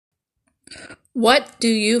What do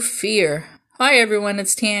you fear? Hi everyone,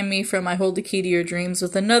 it's Tammy from I Hold the Key to Your Dreams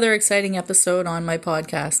with another exciting episode on my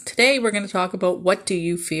podcast. Today we're going to talk about what do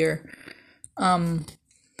you fear?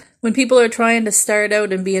 When people are trying to start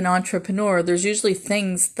out and be an entrepreneur, there's usually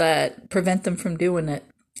things that prevent them from doing it.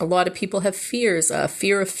 A lot of people have fears.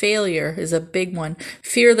 Fear of failure is a big one.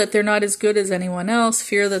 Fear that they're not as good as anyone else.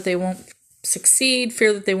 Fear that they won't succeed.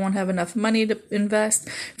 Fear that they won't have enough money to invest.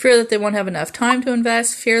 Fear that they won't have enough time to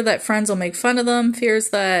invest. Fear that friends will make fun of them. Fears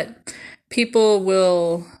that people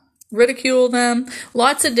will ridicule them.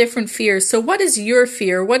 Lots of different fears. So what is your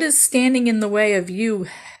fear? What is standing in the way of you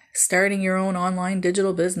starting your own online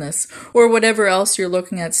digital business or whatever else you're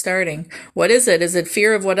looking at starting? What is it? Is it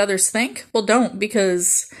fear of what others think? Well, don't,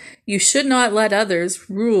 because you should not let others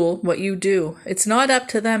rule what you do. It's not up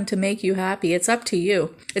to them to make you happy. It's up to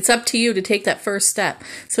you. It's up to you to take that first step.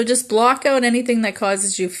 So just block out anything that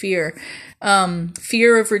causes you fear.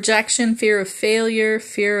 Fear of rejection, fear of failure,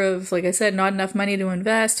 fear of, like I said, not enough money to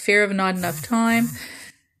invest, fear of not enough time.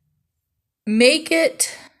 Make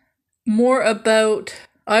it more about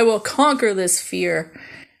I will conquer this fear.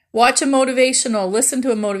 Watch a motivational, listen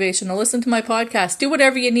to my podcast, do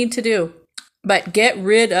whatever you need to do. But get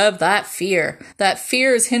rid of that fear. That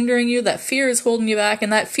fear is hindering you, that fear is holding you back,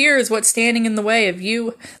 and that fear is what's standing in the way of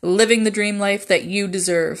you living the dream life that you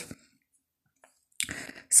deserve.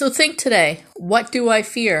 So think today, what do I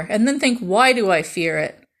fear? And then think, why do I fear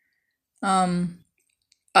it?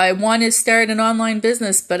 I want to start an online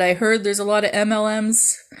business, but I heard there's a lot of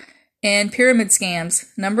MLMs and pyramid scams.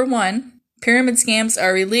 Number one, pyramid scams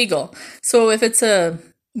are illegal. So if it's a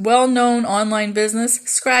well-known online business,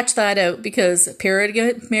 scratch that out, because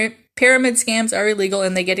pyramid scams are illegal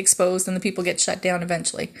and they get exposed and the people get shut down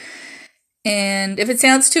eventually. And if it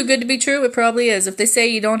sounds too good to be true, it probably is. If they say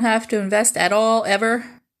you don't have to invest at all, ever,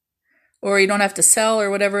 or you don't have to sell or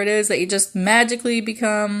whatever it is, that you just magically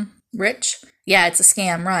become rich, yeah, it's a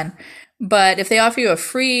scam, run. But if they offer you a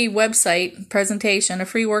free website presentation, a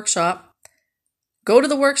free workshop, go to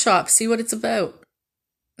the workshop, see what it's about.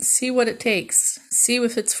 See what it takes. See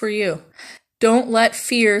if it's for you. Don't let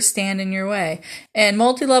fear stand in your way. And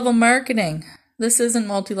multi-level marketing. This isn't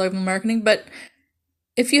multi-level marketing, but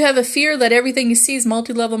if you have a fear that everything you see is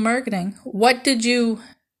multi-level marketing, what did you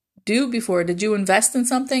do before? Did you invest in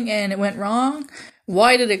something and it went wrong?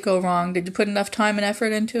 Why did it go wrong? Did you put enough time and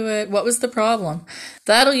effort into it? What was the problem?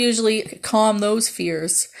 That'll usually calm those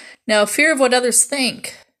fears. Now, fear of what others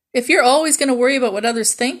think. If you're always going to worry about what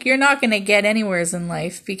others think, you're not going to get anywheres in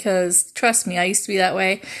life, because trust me, I used to be that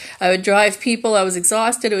way. I would drive people. I was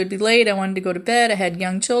exhausted. It would be late. I wanted to go to bed. I had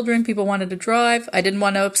young children. People wanted to drive. I didn't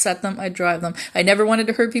want to upset them. I'd drive them. I never wanted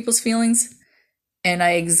to hurt people's feelings. And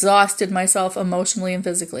I exhausted myself emotionally and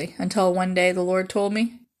physically until one day the Lord told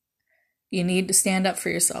me, you need to stand up for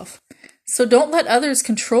yourself. So don't let others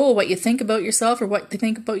control what you think about yourself or what they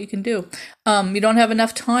think about you can do. You don't have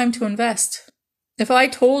enough time to invest. If I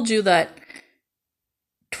told you that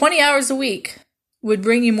 20 hours a week would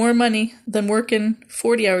bring you more money than working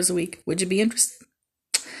 40 hours a week, would you be interested?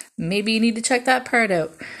 Maybe you need to check that part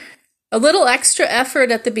out. A little extra effort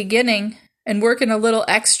at the beginning and working a little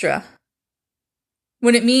extra,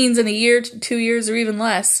 when it means in a year, 2 years, or even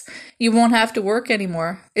less, you won't have to work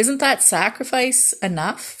anymore. Isn't that sacrifice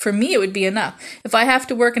enough? For me, it would be enough. If I have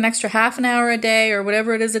to work an extra half an hour a day or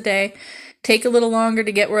whatever it is a day, take a little longer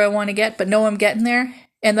to get where I want to get, but know I'm getting there,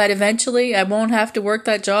 and that eventually I won't have to work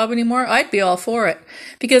that job anymore, I'd be all for it.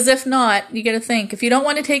 Because if not, you got to think, if you don't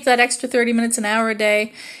want to take that extra 30 minutes an hour a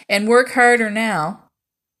day and work harder now,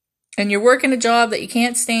 and you're working a job that you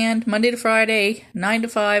can't stand Monday to Friday, 9 to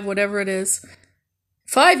 5, whatever it is,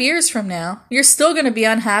 5 years from now, you're still going to be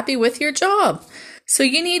unhappy with your job. So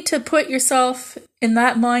you need to put yourself in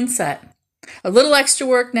that mindset. A little extra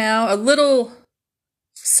work now, a little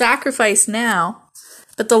sacrifice now,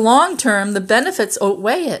 but the long term, the benefits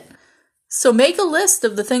outweigh it. So make a list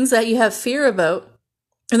of the things that you have fear about,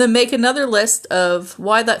 and then make another list of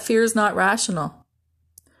why that fear is not rational.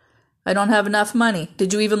 I don't have enough money.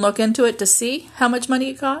 Did you even look into it to see how much money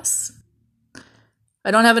it costs?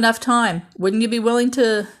 I don't have enough time. Wouldn't you be willing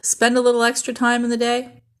to spend a little extra time in the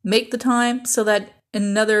day? Make the time so that in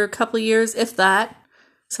another couple of years, if that,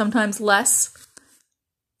 sometimes less,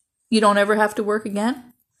 you don't ever have to work again?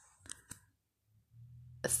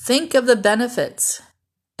 Think of the benefits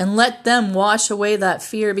and let them wash away that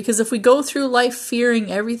fear, because if we go through life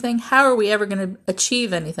fearing everything, how are we ever going to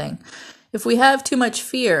achieve anything? If we have too much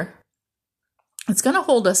fear, it's going to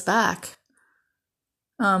hold us back.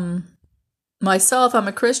 Myself, I'm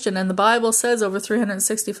a Christian, and the Bible says over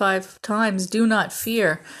 365 times, do not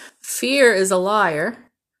fear. Fear is a liar,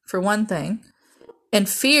 for one thing. And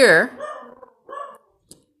fear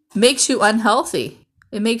makes you unhealthy.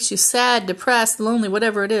 It makes you sad, depressed, lonely,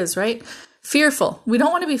 whatever it is, right? Fearful. We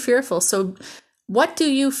don't want to be fearful. So what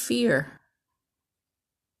do you fear?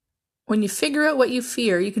 When you figure out what you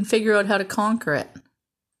fear, you can figure out how to conquer it.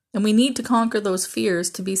 And we need to conquer those fears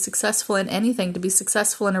to be successful in anything, to be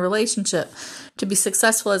successful in a relationship, to be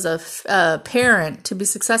successful as a parent, to be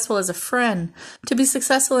successful as a friend, to be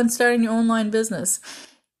successful in starting your online business,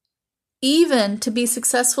 even to be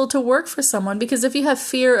successful to work for someone. Because if you have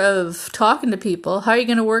fear of talking to people, how are you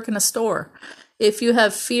going to work in a store? If you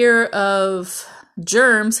have fear of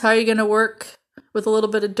germs, how are you going to work with a little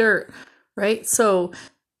bit of dirt, right? So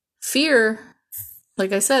fear,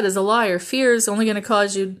 like I said, is a liar. Fear is only going to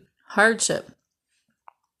cause you hardship.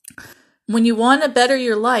 When you want to better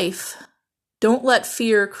your life, don't let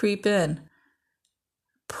fear creep in.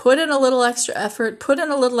 Put in a little extra effort, put in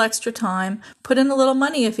a little extra time, put in a little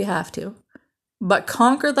money if you have to. But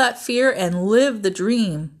conquer that fear and live the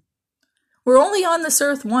dream. We're only on this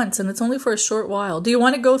earth once, and it's only for a short while. Do you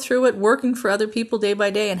want to go through it working for other people day by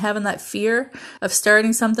day and having that fear of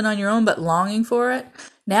starting something on your own but longing for it?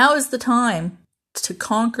 Now is the time to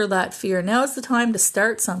conquer that fear. Now is the time to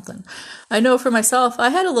start something. I know for myself, I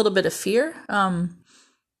had a little bit of fear.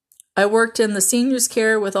 I worked in the seniors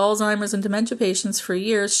care with Alzheimer's and dementia patients for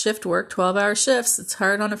years, shift work, 12-hour shifts. It's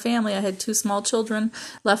hard on a family. I had 2 small children,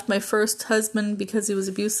 left my first husband because he was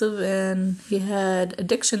abusive and he had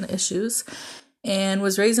addiction issues, and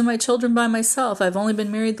was raising my children by myself. I've only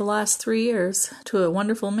been married the last 3 years to a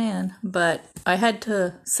wonderful man, but I had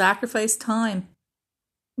to sacrifice time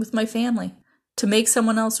with my family to make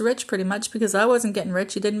someone else rich, pretty much, because I wasn't getting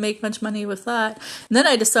rich. You didn't make much money with that. And then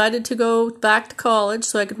I decided to go back to college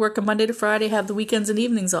so I could work on Monday to Friday, have the weekends and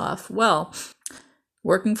evenings off. Well,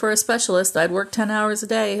 working for a specialist, I'd work 10 hours a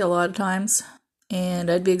day a lot of times, and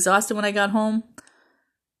I'd be exhausted when I got home,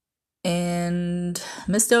 and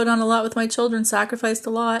missed out on a lot with my children, sacrificed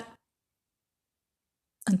a lot,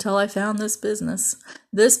 until I found this business.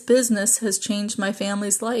 This business has changed my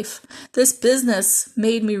family's life. This business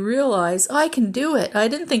made me realize I can do it. I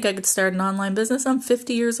didn't think I could start an online business. I'm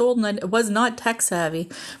 50 years old and I was not tech savvy,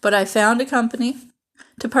 but I found a company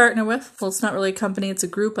to partner with. Well, it's not really a company, it's a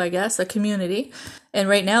group, I guess, a community. And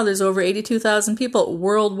right now there's over 82,000 people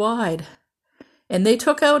worldwide. And they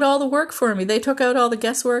took out all the work for me. They took out all the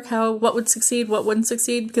guesswork, what would succeed, what wouldn't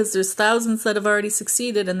succeed, because there's thousands that have already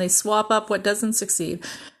succeeded, and they swap up what doesn't succeed.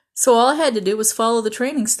 So all I had to do was follow the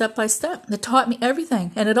training step by step. It taught me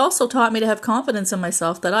everything. And it also taught me to have confidence in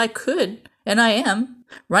myself that I could, and I am,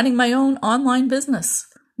 running my own online business.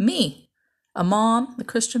 Me, a mom, a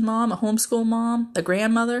Christian mom, a homeschool mom, a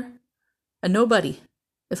grandmother, a nobody.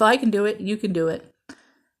 If I can do it, you can do it.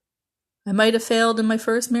 I might have failed in my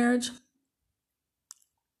first marriage,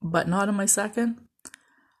 but not in my second.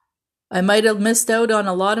 I might have missed out on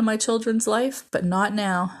a lot of my children's life, but not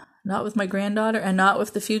now. Not with my granddaughter, and not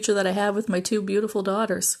with the future that I have with my 2 beautiful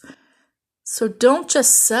daughters. So don't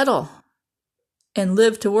just settle and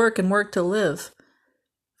live to work and work to live.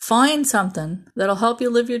 Find something that'll help you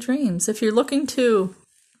live your dreams. If you're looking to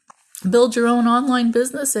build your own online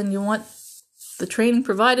business and you want the training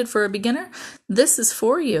provided for a beginner, this is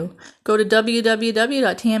for you. Go to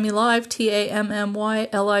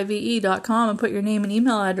www.tammylive.com and put your name and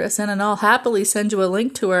email address in, and I'll happily send you a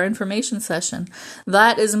link to our information session.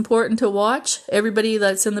 That is important to watch. Everybody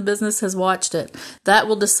that's in the business has watched it. That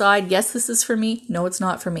will decide, yes, this is for me. No, it's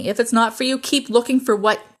not for me. If it's not for you, keep looking for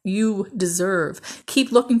what you deserve.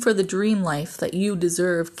 Keep looking for the dream life that you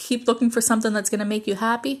deserve. Keep looking for something that's going to make you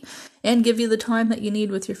happy and give you the time that you need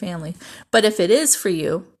with your family. But if it is for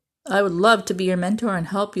you, I would love to be your mentor and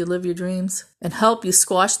help you live your dreams and help you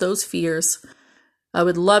squash those fears. I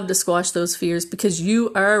would love to squash those fears because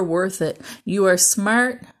you are worth it. You are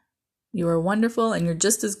smart, you are wonderful, and you're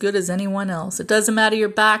just as good as anyone else. It doesn't matter your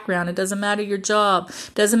background. It doesn't matter your job.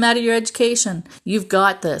 It doesn't matter your education. You've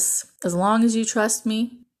got this. As long as you trust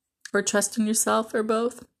me, or trust in yourself, or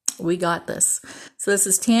both, we got this. So this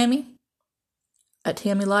is Tammy at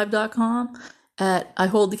TammyLive.com at I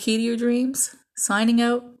Hold the Key to Your Dreams, signing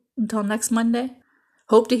out until next Monday.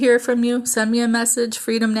 Hope to hear from you. Send me a message,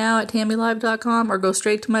 freedomnow at TammyLive.com, or go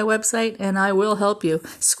straight to my website and I will help you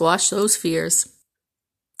squash those fears.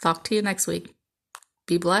 Talk to you next week.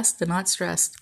 Be blessed and not stressed.